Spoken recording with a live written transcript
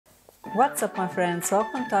What's up, my friends?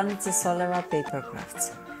 Welcome to Anita Soleva Paper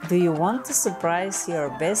Crafts. Do you want to surprise your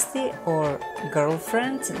bestie or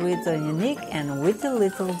girlfriend with a unique and witty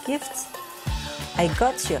little gift? I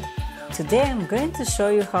got you! Today I'm going to show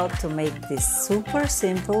you how to make this super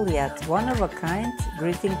simple yet one-of-a-kind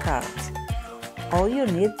greeting card. All you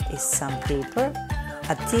need is some paper,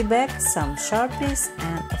 a tea bag, some sharpies,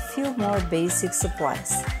 and a few more basic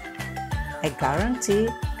supplies. I guarantee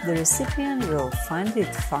the recipient will find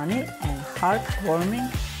it funny and heartwarming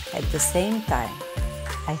at the same time.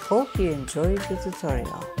 I hope you enjoyed the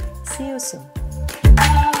tutorial. See you soon!